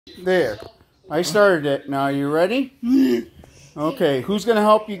There. I started it. Now, you ready? Okay, who's going to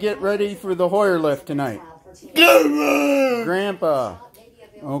help you get ready for the Hoyer lift tonight? Grandpa.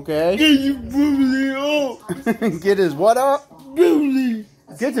 Okay. Get your booty up. Get his what up? Booty.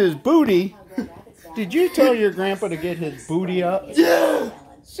 Get his booty? Did you tell your grandpa to get his booty up? Yeah.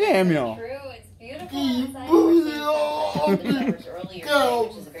 Samuel. Get your booty up.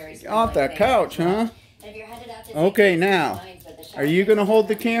 Go. Off that couch, huh? Okay, now, are you going to hold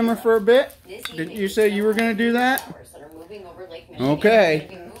the camera for a bit? Didn't you say you were going to do that?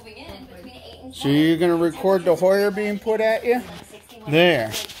 Okay. So you're going to record the Hoyer being put at you?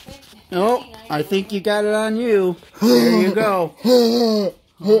 There. Oh, I think you got it on you. There you go.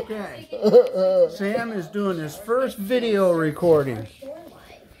 Okay. Sam is doing his first video recording.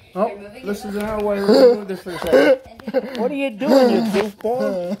 Oh, this is how I remove this for a second. What are you doing, you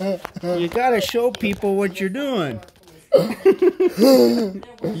goofball? You got to show people what you're doing.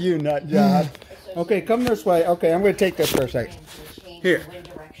 You nut job. Okay, come this way. Okay, I'm going to take this for a second. Here.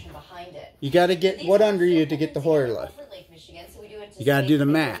 You got to get what under you to get the Hoyer lift. You got to do the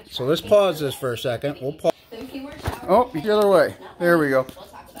mat. So let's pause this for a second. We'll pause. Oh, the other way. There we go.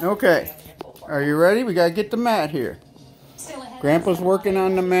 Okay. Are you ready? We got to get the mat here. Grandpa's working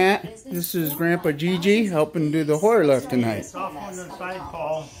on the mat. This is Grandpa Gigi helping do the Hoyer lift tonight.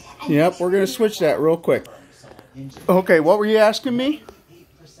 Yep, we're going to switch that real quick. Okay, what were you asking me?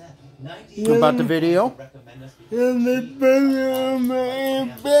 About the video?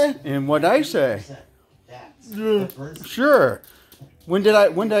 And what'd I say? Sure. When did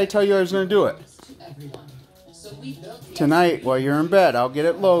I tell you I was going to do it? Tonight while you're in bed. I'll get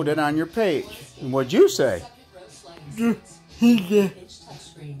it loaded on your page. And what'd you say?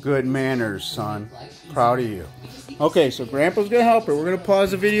 Good manners, son. Proud of you. Okay, so Grandpa's going to help her. We're going to pause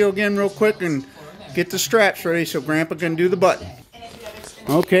the video again real quick and get the straps ready so Grandpa can do the button.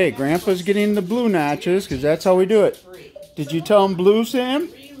 Okay, Grandpa's getting the blue notches because that's how we do it. Did you tell him blue, Sam?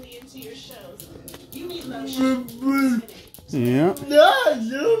 Yeah.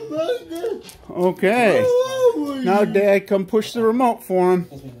 Okay. Now, Dad, come push the remote for him.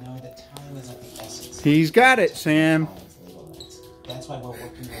 He's got it, Sam.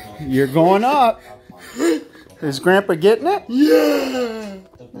 You're going up. Is Grandpa getting it? Yeah.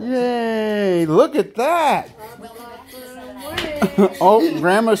 Yay! Look at that. Oh,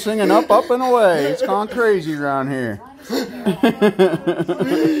 Grandma's singing up, and away. It's gone crazy around here.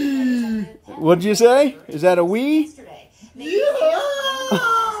 What'd you say? Is that a wee?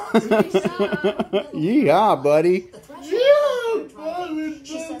 Yeehaw, buddy.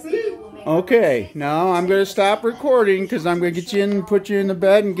 Okay, now I'm going to stop recording because I'm going to get you in and put you in the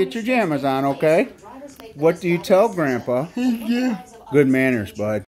bed and get your jammies on, okay? What do you tell Grandpa? Good manners, bud.